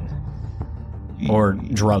being poisoned. Or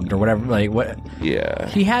drugged or whatever. Like, what? Yeah.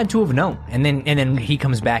 He had to have known. And then he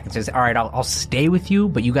comes back and says, all right, I'll stay with you,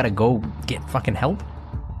 but you gotta go get fucking help.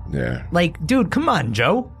 Yeah. Like, dude, come on,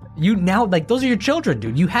 Joe. You now, like, those are your children,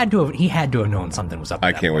 dude. He had to have known something was up.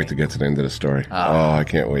 I can't wait to get to the end of the story. I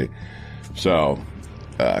can't wait. So,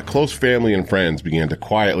 close family and friends began to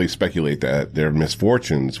quietly speculate that their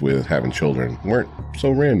misfortunes with having children weren't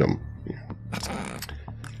so random.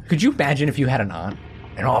 Could you imagine if you had an aunt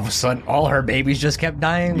and all of a sudden all her babies just kept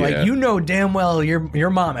dying? Yeah. Like, you know damn well your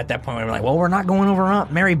mom at that point would be like, well, we're not going over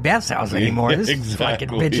Aunt Mary Beth's house anymore. This fucking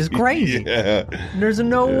bitch is crazy. Yeah. There's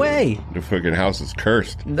no way. The fucking house is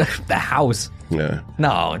cursed. The house. Yeah.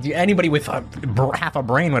 No, anybody with half a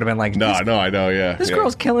brain would have been like, No, I know, yeah. This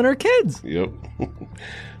girl's killing her kids. Yep.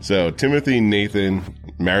 So, Timothy, Nathan,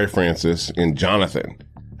 Mary Frances, and Jonathan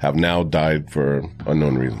have now died for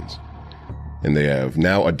unknown reasons. And they have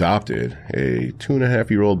now adopted a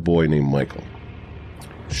 2.5-year-old boy named Michael.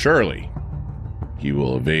 Surely, he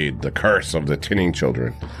will evade the curse of the Tinning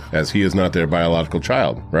children, as he is not their biological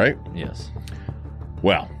child, right? Yes.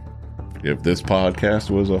 Well, if this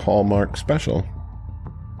podcast was a Hallmark special,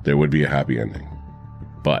 there would be a happy ending.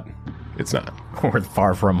 But it's not. We're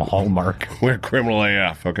far from a Hallmark. We're criminal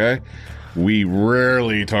AF, okay? We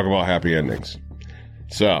rarely talk about happy endings.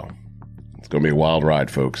 So, it's going to be a wild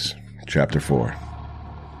ride, folks. Chapter 4.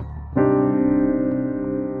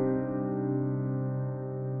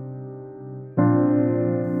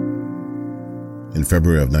 In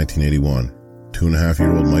February of 1981,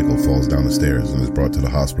 2.5-year-old Michael falls down the stairs and is brought to the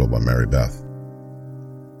hospital by Mary Beth.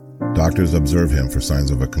 Doctors observe him for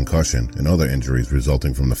signs of a concussion and other injuries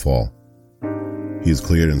resulting from the fall. He is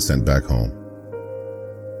cleared and sent back home.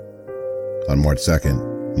 On March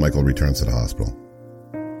 2nd, Michael returns to the hospital.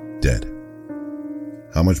 Dead.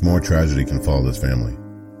 How much more tragedy can follow this family?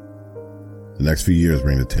 The next few years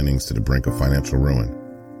bring the Tinnings to the brink of financial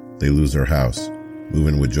ruin. They lose their house, move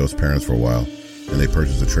in with Joe's parents for a while, and they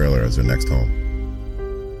purchase a trailer as their next home.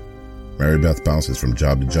 Mary Beth bounces from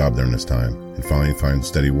job to job during this time and finally finds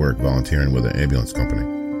steady work volunteering with an ambulance company.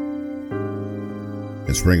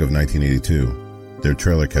 In spring of 1982, their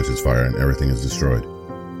trailer catches fire and everything is destroyed.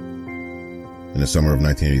 In the summer of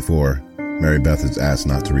 1984, Mary Beth is asked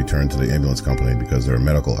not to return to the ambulance company because there are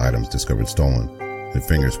medical items discovered stolen, and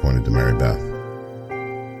fingers pointed to Mary Beth.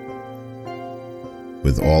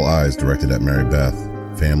 With all eyes directed at Mary Beth,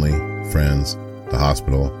 family, friends, the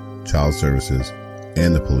hospital, child services,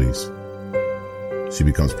 and the police, she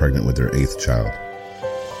becomes pregnant with their 8th child.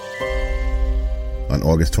 On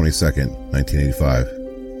August 22nd,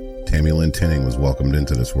 1985, Tammy Lynn Tinning was welcomed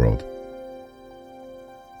into this world.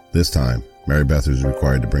 This time, Mary Beth was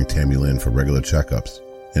required to bring Tammy Lynn for regular checkups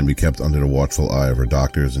and be kept under the watchful eye of her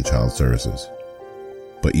doctors and child services.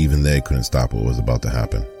 But even they couldn't stop what was about to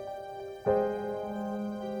happen.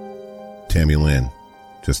 Tammy Lynn,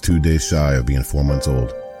 just 2 days shy of being 4 months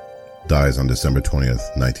old, dies on December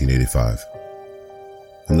 20th, 1985.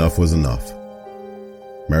 Enough was enough.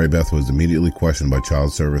 Mary Beth was immediately questioned by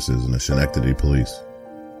child services and the Schenectady police.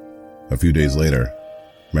 A few days later,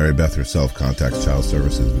 Mary Beth herself contacts child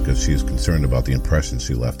services because she is concerned about the impression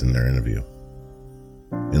she left in their interview.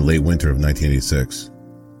 In late winter of 1986,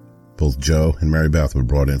 both Joe and Mary Beth were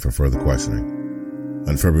brought in for further questioning.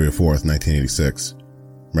 On February 4th, 1986,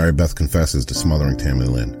 Mary Beth confesses to smothering Tammy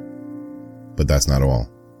Lynn. But that's not all.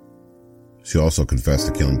 She also confessed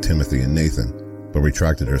to killing Timothy and Nathan but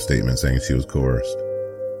retracted her statement saying she was coerced.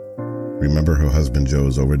 Remember her husband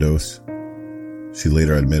Joe's overdose? She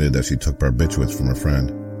later admitted that she took barbiturates from a friend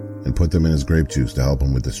and put them in his grape juice to help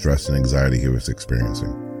him with the stress and anxiety he was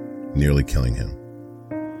experiencing, nearly killing him.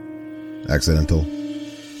 Accidental?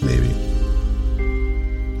 Maybe.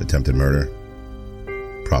 Attempted murder?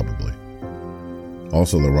 Probably.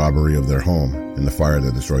 Also the robbery of their home and the fire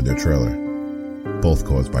that destroyed their trailer, both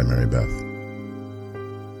caused by Mary Beth.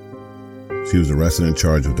 She was arrested and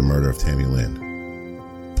charged with the murder of Tammy Lynn.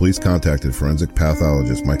 Police contacted forensic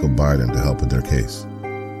pathologist Michael Biden to help with their case.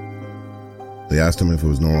 They asked him if it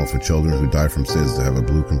was normal for children who die from SIDS to have a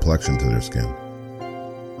blue complexion to their skin.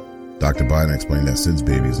 Dr. Biden explained that SIDS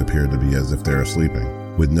babies appear to be as if they are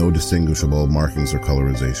sleeping, with no distinguishable markings or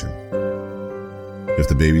colorization. If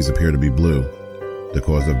the babies appear to be blue, the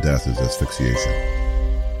cause of death is asphyxiation.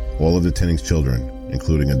 All of the Tinnings children,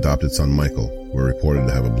 including adopted son Michael, were reported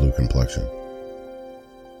to have a blue complexion.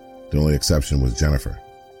 The only exception was Jennifer.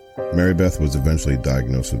 Mary Beth was eventually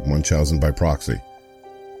diagnosed with Munchausen by proxy,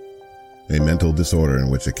 a mental disorder in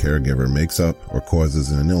which a caregiver makes up or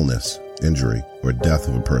causes an illness, injury, or death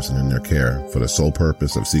of a person in their care for the sole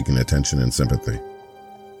purpose of seeking attention and sympathy.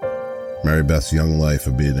 Mary Beth's young life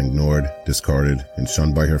of being ignored, discarded, and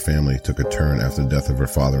shunned by her family took a turn after the death of her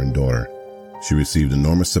father and daughter. She received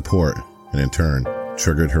enormous support and, in turn,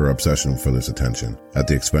 triggered her obsession for this attention at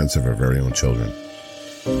the expense of her very own children.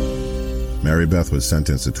 Mary Beth was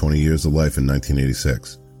sentenced to 20 years of life in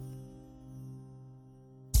 1986.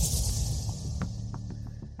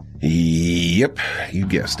 Yep, you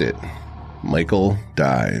guessed it. Michael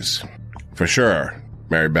dies. For sure,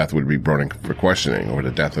 Mary Beth would be brought in for questioning over the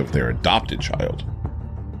death of their adopted child.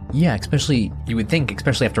 Yeah, especially, you would think,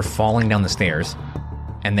 especially after falling down the stairs,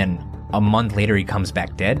 and then a month later he comes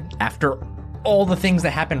back dead, after all the things that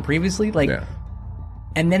happened previously, like... Yeah.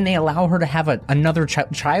 And then they allow her to have another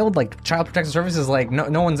child, like Child Protective Services, like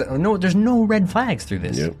there's no red flags through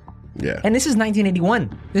this. Yep. Yeah. And this is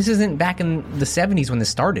 1981. This isn't back in the 70s when this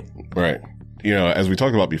started. Right. You know, as we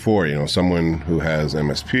talked about before, you know, someone who has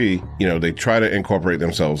MSP, you know, they try to incorporate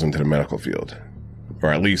themselves into the medical field,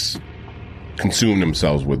 or at least consume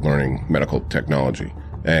themselves with learning medical technology.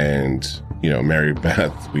 And, you know, Mary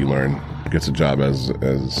Beth, we learn, gets a job as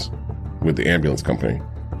with the ambulance company,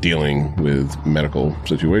 dealing with medical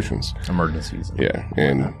situations, Emergencies. Yeah.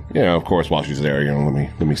 And, you know, of course, while she's there, you know,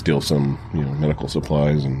 let me steal some, you know, medical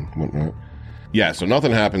supplies and whatnot. Yeah. So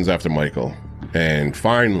nothing happens after Michael. And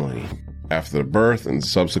finally, after the birth and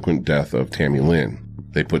subsequent death of Tammy Lynn,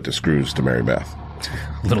 they put the screws to Mary Beth.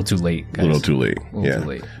 A little too late, guys. A little too late. Yeah. Too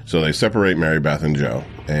late. So they separate Mary Beth and Joe.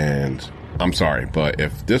 And I'm sorry, but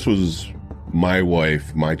if this was my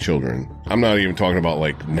wife, my children, I'm not even talking about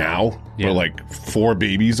like now, but like 4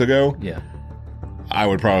 babies ago. Yeah. I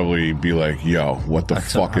would probably be like, yo, what the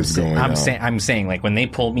fuck is going on? I'm saying, like, when they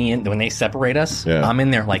pull me in, when they separate us, Yeah. I'm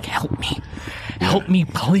in there like, help me,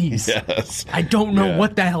 please. Yes. I don't know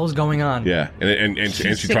what the hell is going on. Yeah. And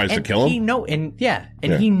she sick, tries to kill him?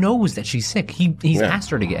 He knows that she's sick. He's asked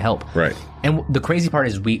her to get help. Right. And the crazy part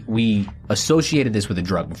is we associated this with a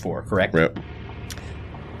drug before, correct? Yep.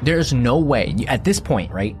 There's no way at this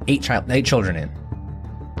point, right? 8 children in.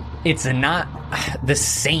 It's not the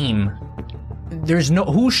same. There's no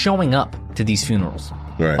who's showing up to these funerals.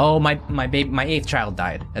 Right. Oh, my baby, my 8th child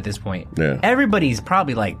died at this point. Yeah. Everybody's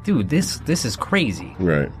probably like, dude, this is crazy.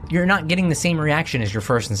 Right. You're not getting the same reaction as your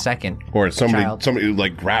first and second. Or child. somebody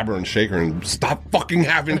like grab her and shake her and stop fucking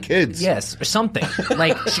having kids. Yes, or something.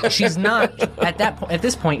 Like she's not at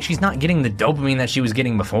this point. She's not getting the dopamine that she was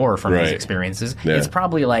getting before from these experiences. Yeah. It's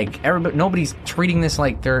probably like nobody's treating this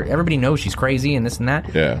like everybody knows she's crazy and this and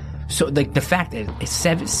that. Yeah. So like the fact that it's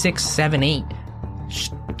 6, 7, 8.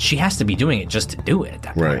 She has to be doing it just to do it at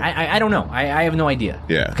that point. Right. I don't know. I have no idea.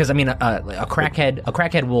 Yeah. Because I mean, a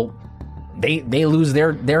crackhead will they lose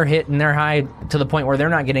their hit and their high to the point where they're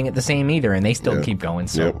not getting it the same either, and they still keep going.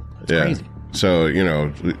 So it's crazy. So, you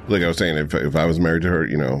know, like I was saying, if I was married to her,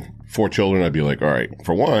 you know, 4 children, I'd be like, all right,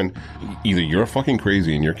 for one, either you're fucking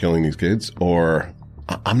crazy and you're killing these kids, or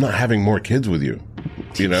I'm not having more kids with you.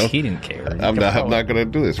 You know, he didn't care. I'm not going to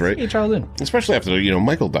do this, right? Hey, Charlie. Especially after, you know,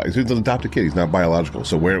 Michael dies. He's an adopted kid. He's not biological.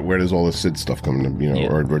 So where does all this SID stuff come in? You know,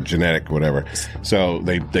 or genetic, whatever. So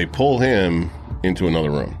they pull him into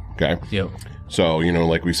another room. Okay. Yep. So, you know,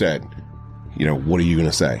 like we said, you know, what are you going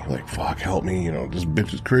to say? Like, fuck, help me. You know, this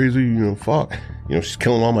bitch is crazy. You know, fuck. You know, she's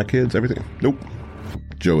killing all my kids, everything. Nope.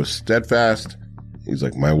 Joe is steadfast. He's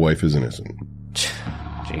like, my wife is innocent.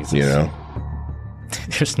 Jesus. You know?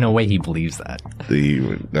 There's no way he believes that.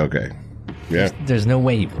 Okay. Yeah. There's no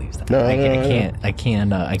way he believes that. No, I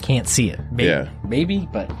can't see it. Maybe,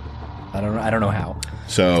 but I don't know how.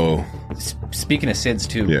 So, Speaking of SIDS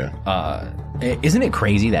too, yeah. Isn't it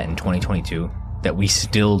crazy that in 2022 that we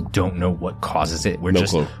still don't know what causes it? We're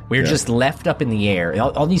just left up in the air.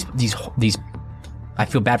 All these. I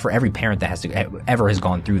feel bad for every parent that ever has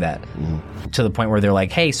gone through that, to the point where they're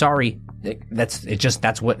like, "Hey, sorry." That's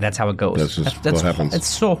how it goes. That's what happens. It's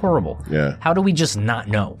so horrible. Yeah. How do we just not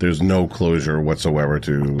know? There's no closure whatsoever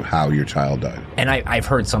to how your child died. And I've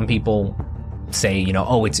heard some people say,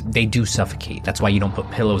 they do suffocate. That's why you don't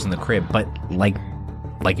put pillows in the crib. But like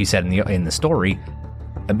you said in the story,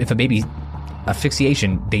 if a baby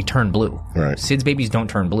asphyxiation, they turn blue. Right. SIDS babies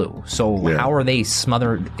don't turn blue. So how are they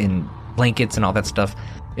smothered in blankets and all that stuff?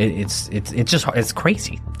 It's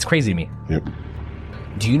crazy. It's crazy to me. Yep.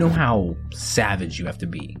 Do you know how savage you have to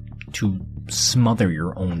be to smother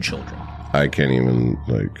your own children? I can't even,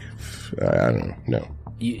 I don't know.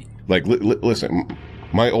 No. Listen,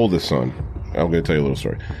 my oldest son, I'm going to tell you a little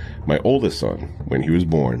story. My oldest son, when he was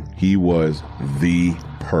born, he was the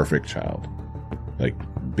perfect child. Like,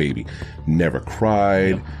 baby. Never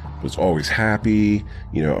cried, was always happy.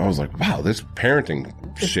 I was like, wow, this parenting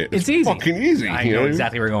shit is easy. Fucking easy. I know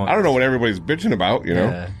exactly where you're going. I don't know what everybody's bitching about,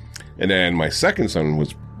 Yeah. And then my second son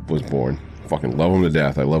was born. Fucking love him to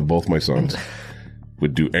death. I love both my sons.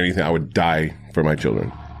 Would do anything. I would die for my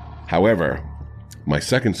children. However, my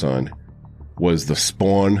second son was the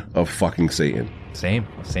spawn of fucking Satan. Same,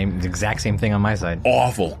 the exact same thing on my side.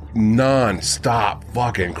 Awful, non-stop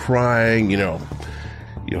fucking crying,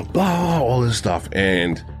 blah, all this stuff.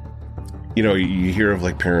 And, you hear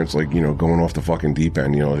of parents going off the fucking deep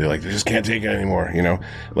end, they're like, they just can't take it anymore,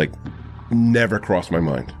 never crossed my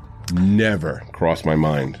mind. Never crossed my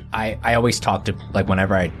mind. I always talk to,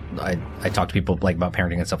 whenever I talk to people, about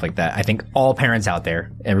parenting and stuff like that, I think all parents out there,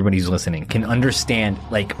 everybody who's listening, can understand,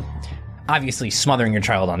 obviously smothering your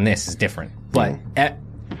child on this is different. But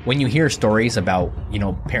when you hear stories about,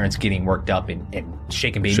 parents getting worked up and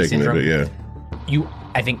shaken baby syndrome,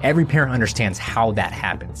 I think every parent understands how that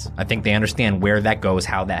happens. I think they understand where that goes,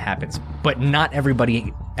 how that happens. But not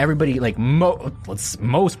everybody,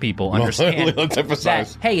 most people understand Let's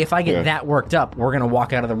emphasize. that, hey, if I get that worked up, we're going to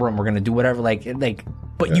walk out of the room. We're going to do whatever,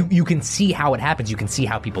 but you can see how it happens. You can see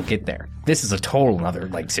how people get there. This is a total other,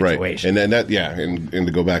 situation. Right. And then and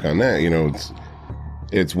to go back on that,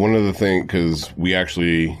 it's one of the things, because we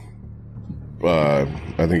actually... I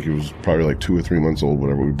think he was probably 2 or 3 months old,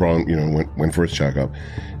 whatever. We brought him, went for his checkup,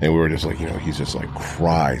 and we were just he's just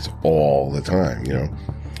cries all the time,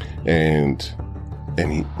 and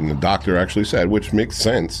the doctor actually said, which makes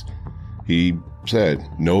sense. He said,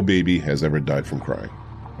 no baby has ever died from crying.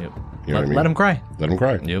 Yep. You know what I mean? Let him cry. Let him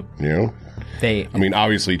cry. Yep.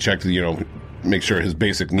 Obviously check make sure his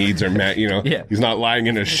basic needs are met, Yeah. He's not lying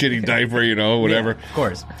in a shitty diaper, whatever. Yeah, of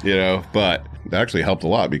course. But that actually helped a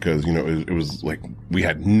lot because, it was we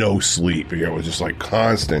had no sleep, it was just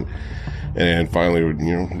constant. And finally,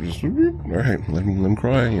 just, all right, let him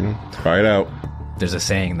cry, cry it out. There's a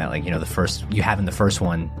saying that, the first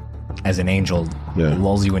one as an angel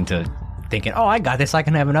lulls you into thinking, oh, I got this, I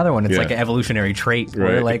can have another one. It's like an evolutionary trait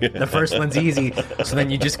where the first one's easy, so then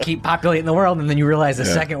you just keep populating the world, and then you realize the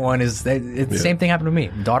second one is the same thing happened to me.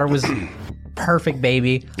 Daughter was perfect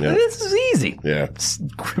baby. Yeah. This is easy. Yeah.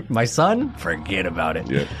 My son, forget about it.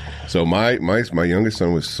 Yeah. So my youngest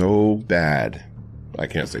son was so bad. I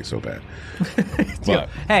can't say so bad. But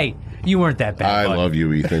hey, you weren't that bad. I love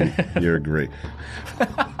you, Ethan. You're great.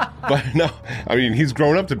 But no, he's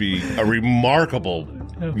grown up to be a remarkable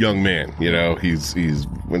young man. He's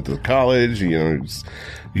went to college.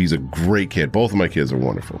 He's a great kid. Both of my kids are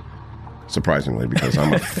wonderful. Surprisingly, because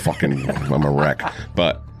I'm a wreck.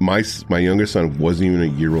 But my youngest son wasn't even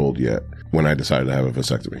a year old yet when I decided to have a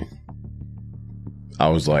vasectomy. I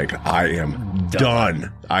was like, I am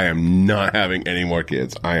done. I am not having any more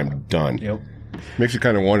kids. I am done. Yep. Makes you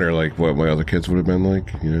kind of wonder, what my other kids would have been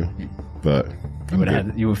like, But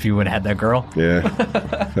if you would have had that girl. Yeah,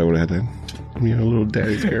 if I would have had that, little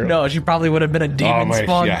daddy's girl. No, she probably would have been a demon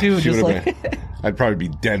spawn too. I'd probably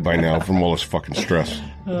be dead by now from all this fucking stress.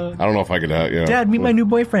 I don't know if I could. Dad, meet my new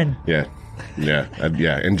boyfriend. Yeah,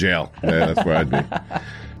 in jail. Yeah, that's where I'd be.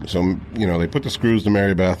 So, they put the screws to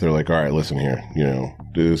Mary Beth. They're like, all right, listen here.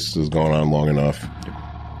 This is going on long enough.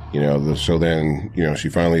 So then, she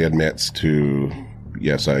finally admits to,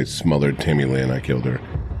 yes, I smothered Tammy Lynn. I killed her.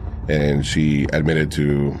 And she admitted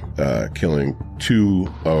to killing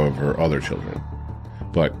 2 of her other children,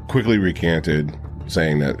 but quickly recanted,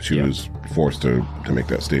 saying that she was forced to make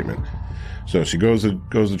that statement. So she goes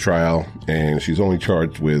to trial, and she's only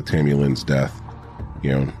charged with Tammy Lynn's death.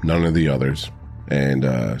 None of the others. And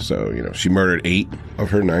so she murdered 8 of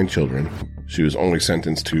her 9 children. She was only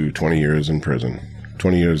sentenced to 20 years in prison.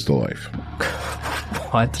 20 years to life.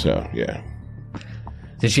 What? So, yeah.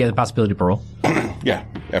 Did she have the possibility of parole? Yeah,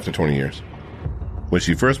 after 20 years. When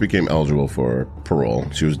she first became eligible for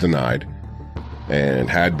parole, she was denied and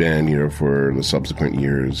had been, for the subsequent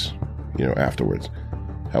years, afterwards.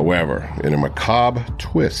 However, in a macabre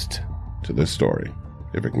twist to this story,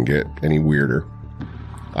 if it can get any weirder,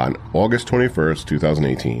 on August 21st,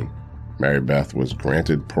 2018, Mary Beth was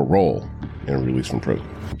granted parole and released from prison.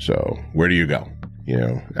 So, where do you go?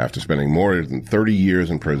 After spending more than 30 years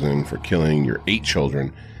in prison for killing your 8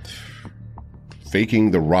 children,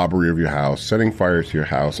 faking the robbery of your house, setting fire to your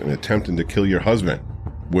house, and attempting to kill your husband,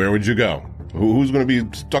 where would you go? Who's going to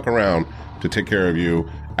be stuck around to take care of you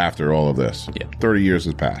after all of this? Yeah. 30 years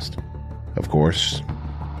has passed. Of course,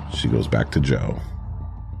 she goes back to Joe,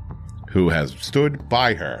 who has stood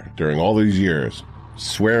by her during all these years,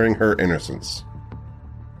 swearing her innocence.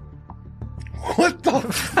 What the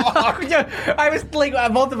fuck? I was like,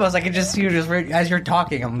 both of us, I could just see you as you're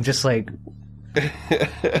talking, I'm just like,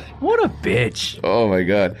 what a bitch. Oh my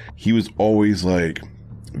God. He was always like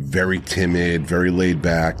very timid, very laid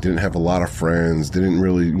back, didn't have a lot of friends, didn't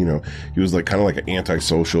really, he was like kind of like an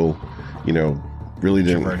antisocial, really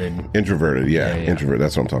didn't. Introverted, yeah. Introvert,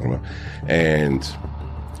 that's what I'm talking about. And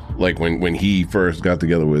like when he first got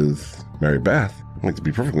together with Mary Beth, like, to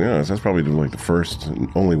be perfectly honest, that's probably the first and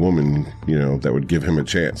only woman, that would give him a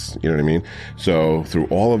chance. You know what I mean? So through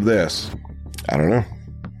all of this, I don't know.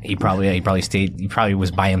 He probably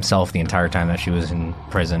was by himself the entire time that she was in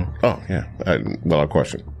prison. Oh, yeah. Without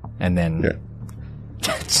question. And then, yeah.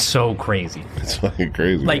 It's so crazy. It's fucking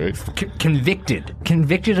crazy, like, right?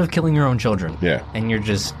 Convicted of killing your own children. Yeah. And you're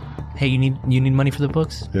just, hey, you need money for the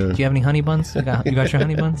books? Yeah. Do you have any honey buns? You got your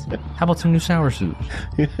honey buns? How about some new sour soups?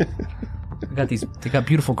 They got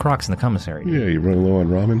beautiful Crocs in the commissary. Yeah, you run low on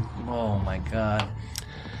ramen. Oh my God.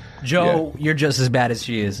 Joe, you're just as bad as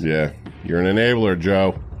she is. Yeah. You're an enabler,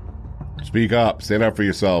 Joe. Speak up. Stand up for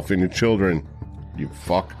yourself and your children. You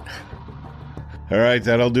fuck. All right,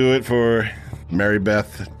 that'll do it for Mary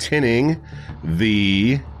Beth Tinning,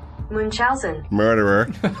 the Munchausen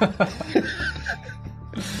Murderer.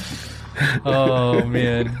 Oh,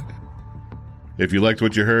 man. If you liked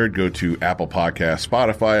what you heard, go to Apple Podcasts,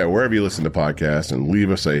 Spotify, or wherever you listen to podcasts and leave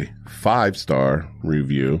us a 5-star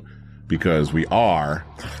review, because we are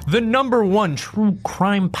the #1 true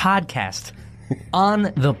crime podcast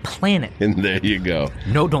on the planet. And there you go.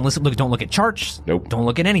 No, don't look at charts. Nope. Don't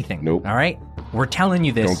look at anything. Nope. All right? We're telling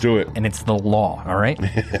you this. Don't do it. And it's the law, all right?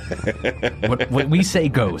 what we say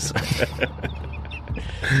goes. All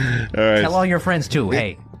right. Tell all your friends, too.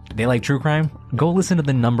 Hey, they like true crime? Go listen to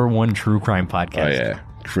the #1 true crime podcast. Oh, yeah.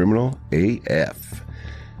 Criminal AF.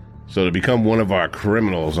 So to become one of our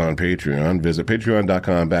criminals on Patreon, visit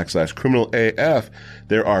patreon.com/criminalAF.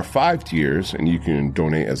 There are 5 tiers, and you can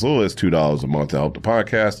donate as little as $2 a month to help the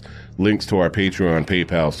podcast. Links to our Patreon,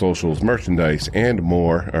 PayPal, socials, merchandise, and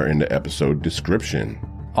more are in the episode description.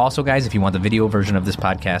 Also, guys, if you want the video version of this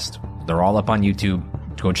podcast, they're all up on YouTube.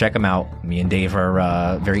 Go check them out. Me and Dave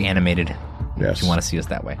are very animated. Yes. If you want to see us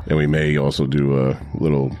that way. And we may also do a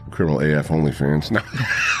little Criminal AF OnlyFans. No.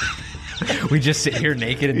 We just sit here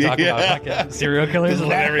naked and talk about fucking serial killers. Just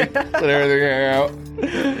let everything hang out.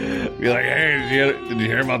 Be like, hey, did you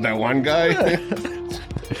hear about that one guy?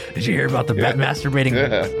 Did you hear about the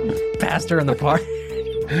masturbating pastor in the park?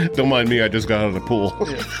 Don't mind me, I just got out of the pool.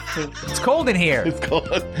 It's cold in here. It's cold.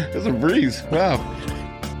 There's a breeze. Wow.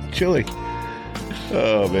 Chilly.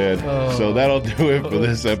 Oh, man. So that'll do it for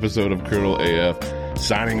this episode of Criminal AF.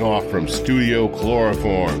 Signing off from Studio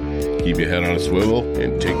Chloroform. Keep your head on a swivel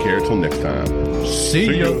and take care till next time.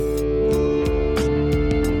 See ya.